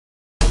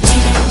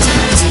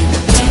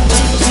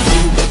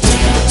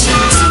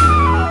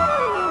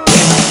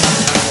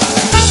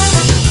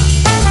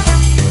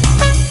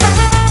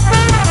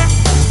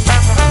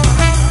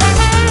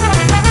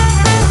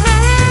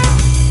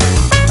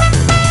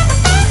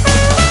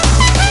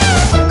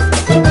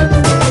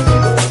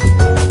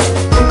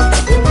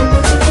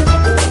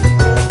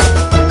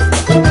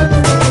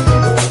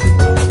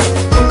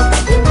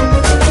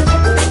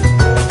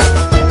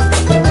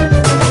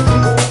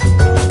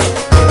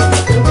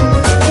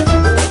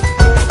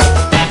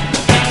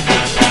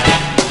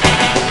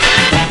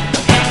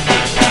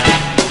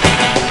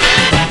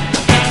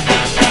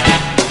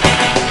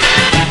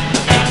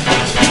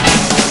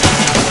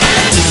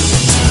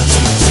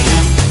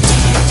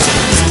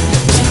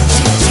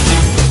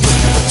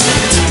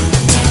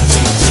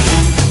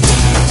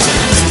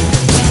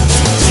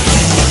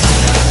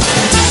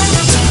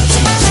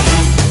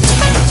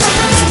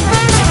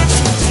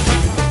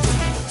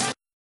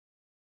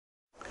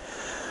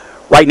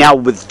right now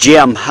with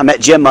Jim. I met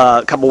Jim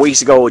a couple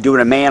weeks ago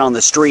doing a Man on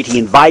the Street. He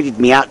invited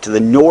me out to the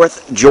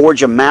North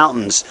Georgia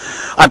mountains.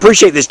 I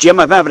appreciate this, Jim.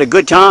 I'm having a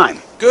good time.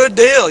 Good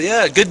deal,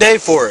 yeah. Good day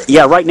for it.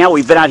 Yeah, right now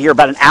we've been out here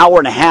about an hour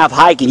and a half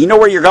hiking. You know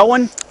where you're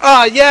going?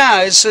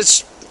 Yeah,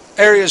 it's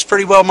area's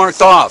pretty well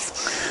marked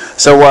off.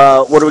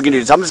 So what are we going to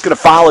do? So I'm just going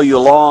to follow you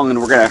along,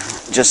 and we're going to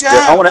just,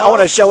 I want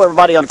to show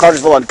everybody on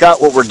Cartersville UNCUT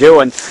what we're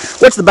doing.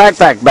 What's the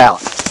backpack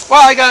about? Well,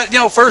 I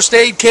got, first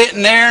aid kit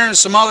in there and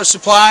some other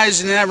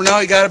supplies. You never know,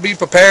 you got to be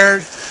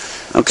prepared.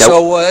 Okay.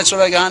 So that's what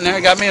I got in there. I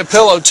got me a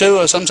pillow,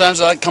 too. Sometimes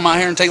I like to come out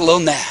here and take a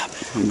little nap.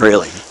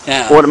 Really?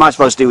 Yeah. What am I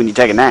supposed to do when you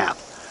take a nap?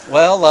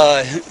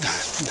 Well,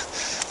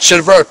 should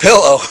have brought a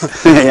pillow.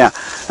 Yeah.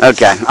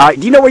 Okay. All right.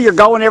 Do you know where you're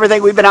going and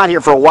everything? We've been out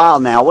here for a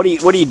while now. What are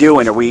you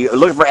doing? Are we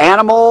looking for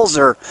animals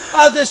or?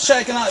 I was just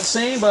checking out the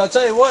scene, but I'll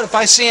tell you what, if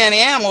I see any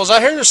animals,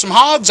 I hear there's some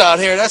hogs out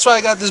here. That's why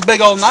I got this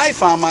big old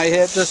knife on my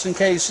hip, just in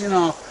case,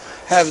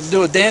 have to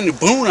do a Daniel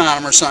Boone on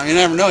them or something. You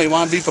never know. You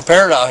want to be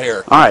prepared out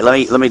here. All right.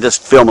 Let me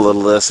just film a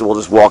little of this, and we'll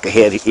just walk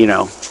ahead.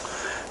 So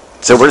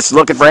we're just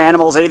looking for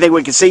animals. Anything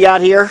we can see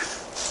out here?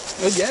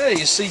 Well, yeah,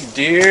 you see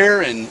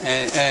deer and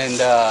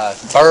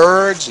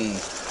birds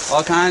and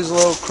all kinds of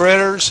little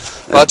critters.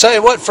 Well, I'll tell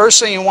you what, first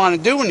thing you want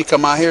to do when you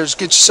come out here is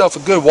get yourself a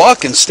good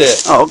walking stick.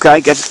 Oh, okay.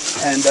 Good.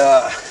 And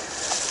I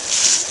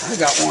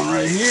got one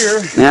right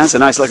here. Yeah, it's a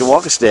nice looking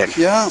walking stick.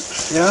 Yeah.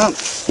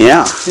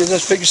 Yeah. You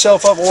just pick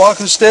yourself up a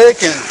walking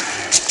stick and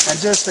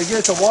just to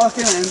get to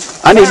walking. And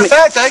matter of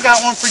fact, I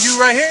got one for you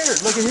right here.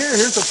 Look at here.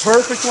 Here's a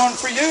perfect one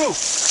for you.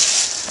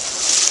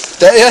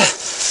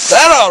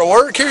 That ought to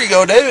work. Here you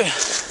go, David.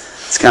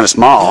 It's kind of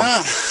small.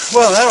 Yeah.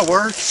 Well, that'll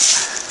work.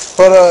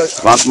 But a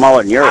lot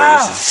smaller than yours.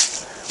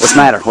 What's the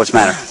matter? What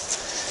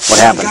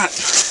happened?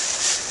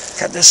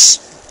 Got this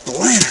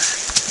splinter.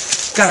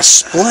 Got a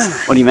splinter.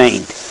 What do you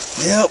mean?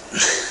 Yep.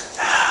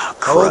 Oh,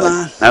 hold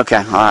on. Okay.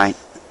 All right.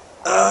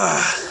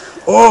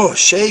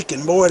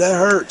 Shaking, boy, that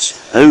hurts.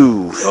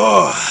 Ooh.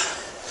 Oh,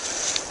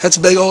 that's a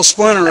big old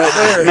splinter right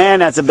there. Man,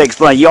 that's a big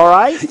splinter. You all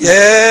right?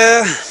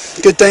 Yeah.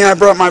 Good thing I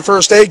brought my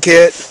first aid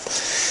kit.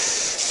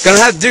 Gonna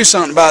have to do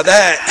something about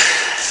that.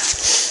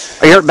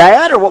 Are you hurt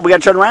bad, or what? We got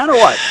to turn around, or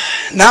what?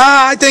 Nah,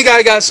 I think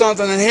I got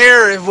something in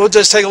here. We'll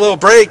just take a little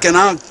break, and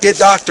I'll get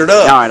doctored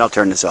up. All right, I'll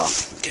turn this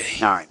off.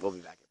 Okay. All right, we'll be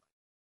back.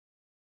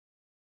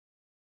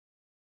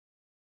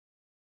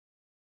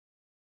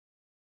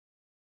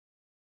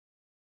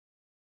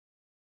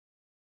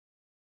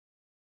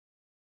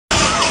 4,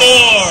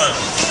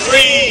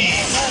 3,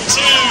 2,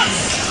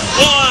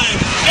 1,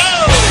 go!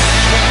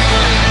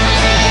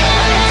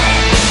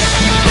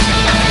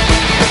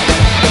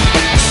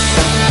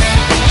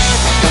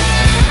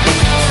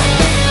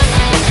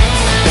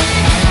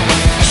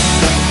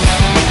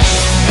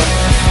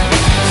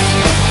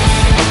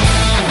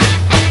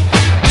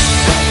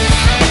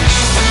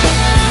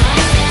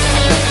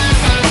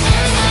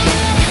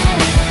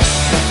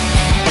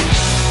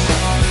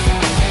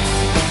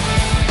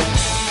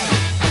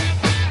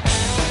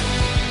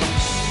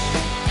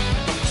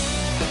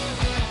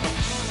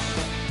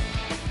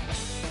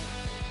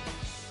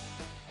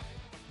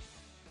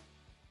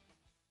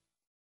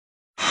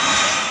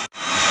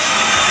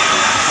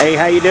 Hey,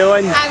 how you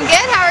doing? I'm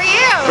good. How are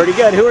you? Pretty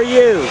good. Who are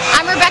you?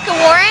 I'm Rebecca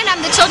Warren.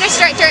 I'm the children's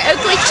director at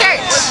Oak Leaf Church.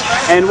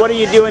 And what are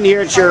you doing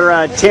here at your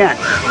tent?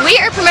 We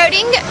are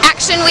promoting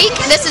Action Week.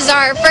 This is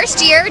our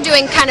first year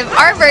doing kind of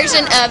our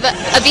version of a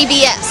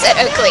VBS at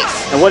Oak Leaf.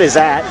 And what is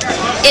that?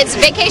 It's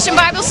Vacation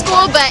Bible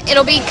School, but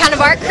it'll be kind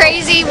of our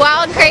crazy,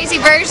 wild and crazy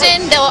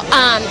version.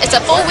 It's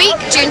a full week,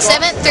 June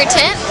 7th through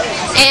 10th.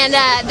 And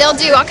they'll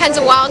do all kinds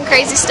of wild and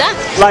crazy stuff.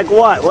 Like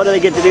what? What do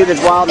they get to do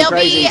that's wild and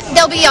crazy?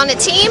 They'll be on a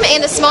team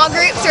and a small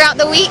group throughout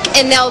the week,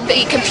 and they'll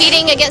be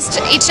competing against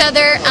each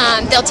other.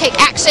 They'll take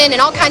action and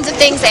all kinds of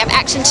things. They have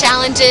action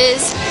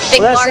challenges,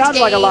 big, well, that large sounds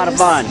games. like a lot of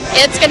fun.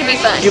 It's going to be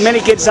fun. Do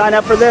many kids sign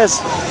up for this?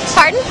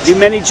 Pardon? Do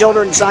many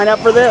children sign up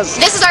for this?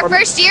 This is our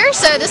first year,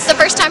 so this is the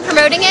first time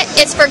promoting it.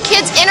 It's for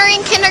kids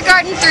entering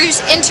kindergarten through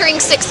entering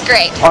 6th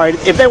grade. All right.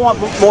 If they want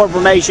more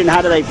information,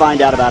 how do they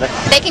find out about it?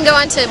 They can go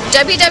on to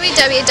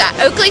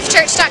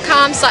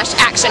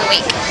www.oakleafchurch.com/Action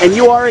Week. And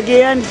you are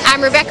again?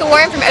 I'm Rebecca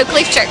Warren from Oak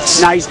Leaf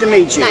Church. Nice to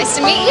meet you. Nice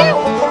to meet you.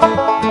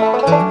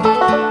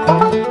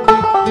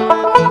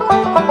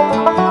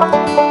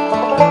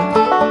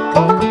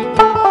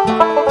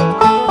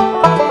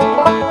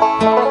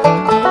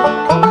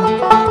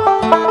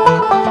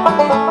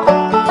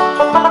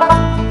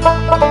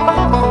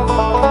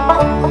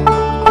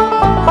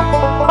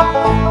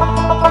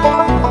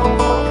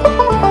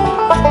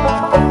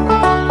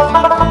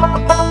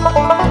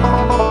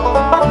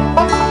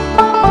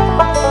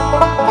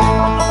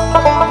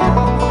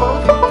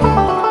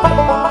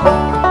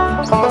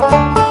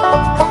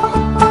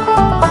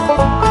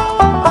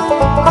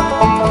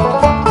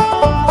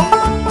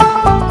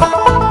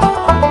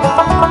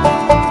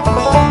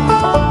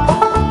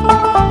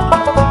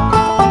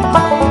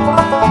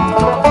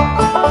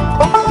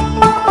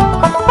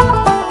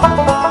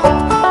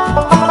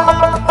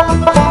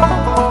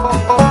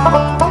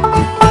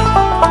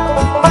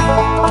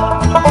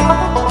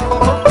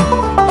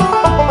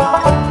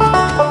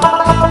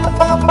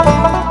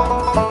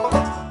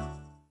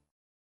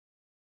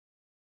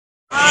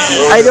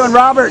 How you doing,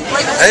 Robert?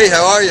 Hey,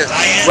 how are you?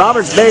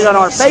 Robert's big on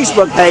our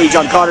Facebook page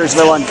on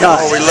Cartersville UNCUT.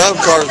 Oh, we love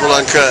Cartersville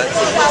UNCUT.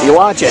 You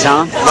watch it,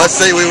 huh? Let's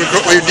see, we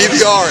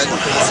DVR it.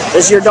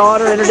 This is your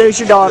daughter. Introduce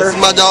your daughter. This is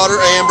my daughter,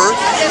 Amber.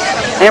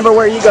 Amber,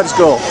 where you go to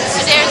school?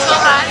 Cartersville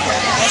High.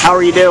 How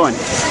are you doing?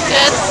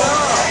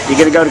 Good. You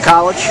gonna go to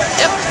college?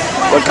 Yep.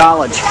 What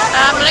college?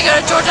 I'm going to go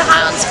to Georgia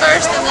Highlands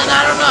first, and then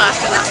I don't know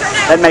after that.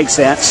 That makes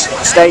sense.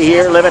 Stay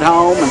here, live at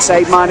home, and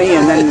save money,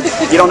 and then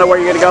you don't know where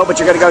you're gonna go, but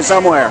you're gonna go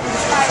somewhere.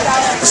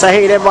 Say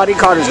hey to everybody in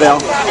Cartersville.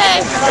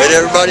 Hey. Hey to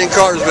everybody in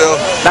Cartersville.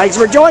 Thanks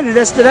for joining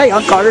us today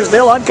on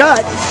Cartersville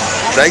UNCUT.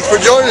 Thanks for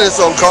joining us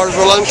on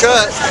Cartersville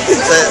UNCUT.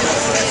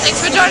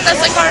 Thanks for joining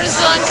us on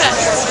Cartersville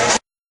UNCUT.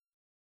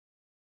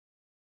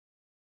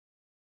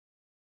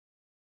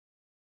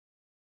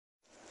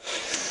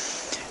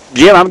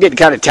 Jim, I'm getting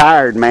kind of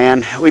tired,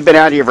 man. We've been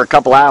out here for a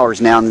couple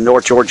hours now in the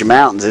North Georgia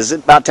mountains. Is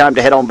it about time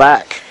to head on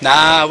back?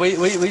 Nah, we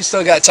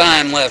still got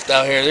time left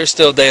out here. There's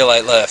still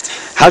daylight left.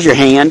 How's your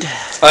hand?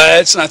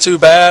 It's not too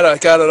bad. I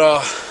got it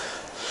all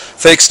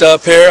fixed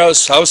up here. I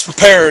was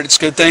prepared. It's a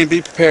good thing to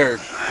be prepared.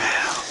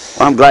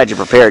 Well, I'm glad you're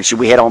prepared. Should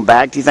we head on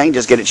back, do you think?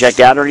 Just get it checked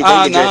out or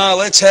anything? No,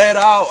 let's head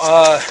out.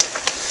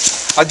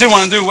 I do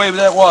want to do away with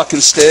that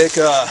walking stick.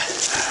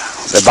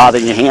 Is it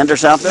bothering your hand or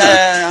something?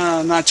 Nah,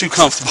 I'm not too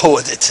comfortable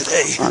with it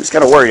today. I'm just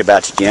kind of worried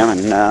about you, Jim,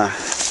 and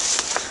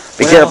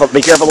be careful of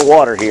the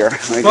water here.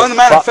 Well, as a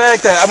matter of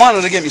fact, I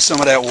wanted to get me some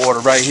of that water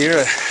right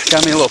here.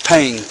 Got me a little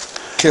pain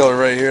killer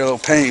right here, little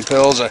pain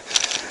pills.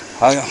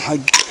 I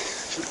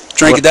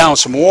drink it down with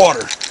some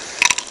water.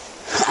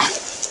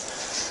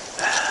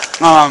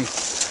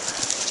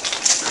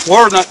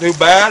 Water's not too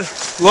bad.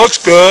 Looks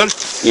good.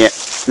 Yeah.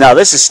 No,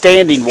 this is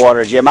standing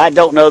water, Jim. I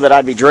don't know that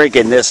I'd be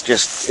drinking this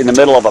just in the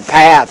middle of a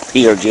path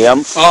here,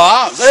 Jim.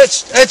 Oh,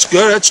 it's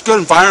good. It's a good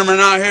environment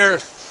out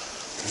here.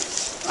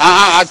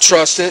 I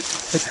trust it.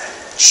 It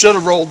should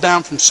have rolled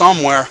down from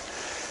somewhere.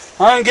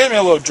 Give me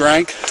a little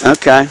drink.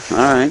 Okay, all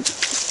right.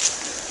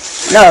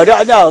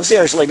 No,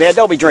 seriously, man,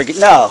 don't be drinking.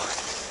 No,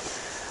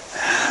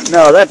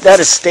 that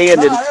is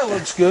standing. No, that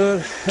looks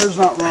good. There's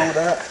nothing wrong with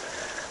that.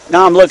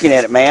 No, I'm looking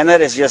at it, man.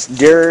 That is just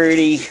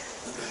dirty.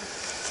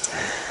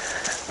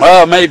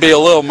 Well, it may be a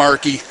little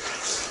murky,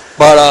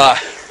 but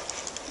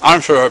I'm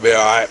sure it'll be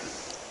all right.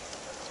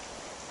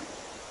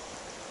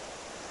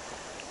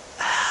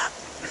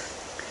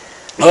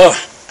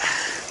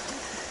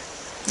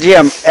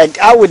 Jim,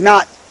 I would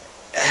not.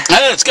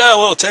 It's got a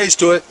little taste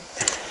to it,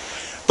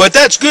 but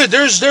that's good.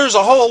 There's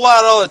a whole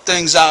lot of other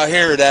things out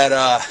here that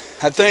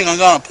I think I'm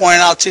going to point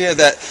out to you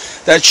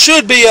that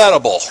should be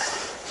edible.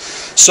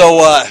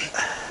 So,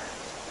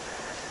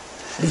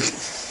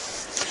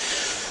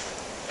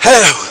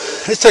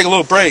 let's take a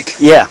little break.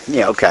 Yeah,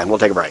 okay. We'll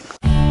take a break.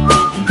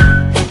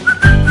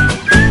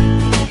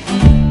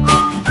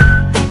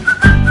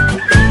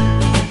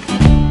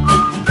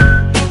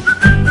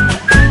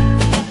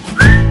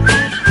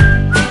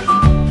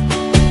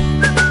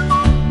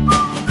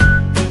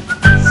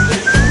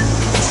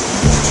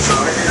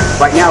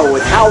 Right now we're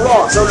with Hal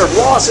Ross, owner of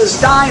Ross's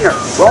Diner.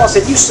 Ross,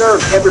 have you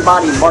served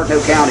everybody in Bartow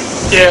County?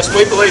 Yes,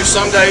 we believe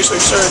some days we've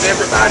served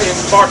everybody in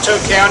Bartow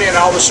County and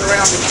all the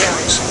surrounding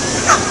counties.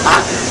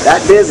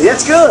 That busy.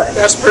 That's good.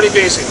 That's pretty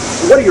busy.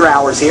 What are your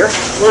hours here?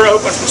 We're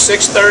open from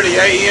 6:30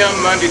 a.m.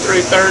 Monday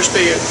through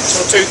Thursday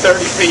until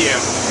 2:30 p.m.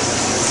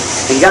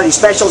 And you got any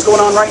specials going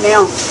on right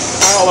now?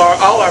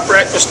 All our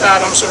breakfast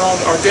items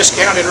are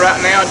discounted right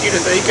now due to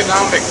the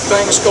economic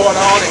things going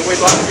on, and we'd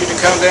like you to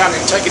come down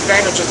and take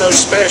advantage of those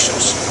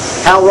specials.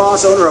 Hal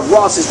Ross, owner of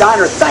Ross's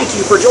Diner, thank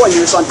you for joining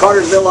us on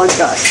Cartersville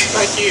UNCUT.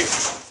 Thank you.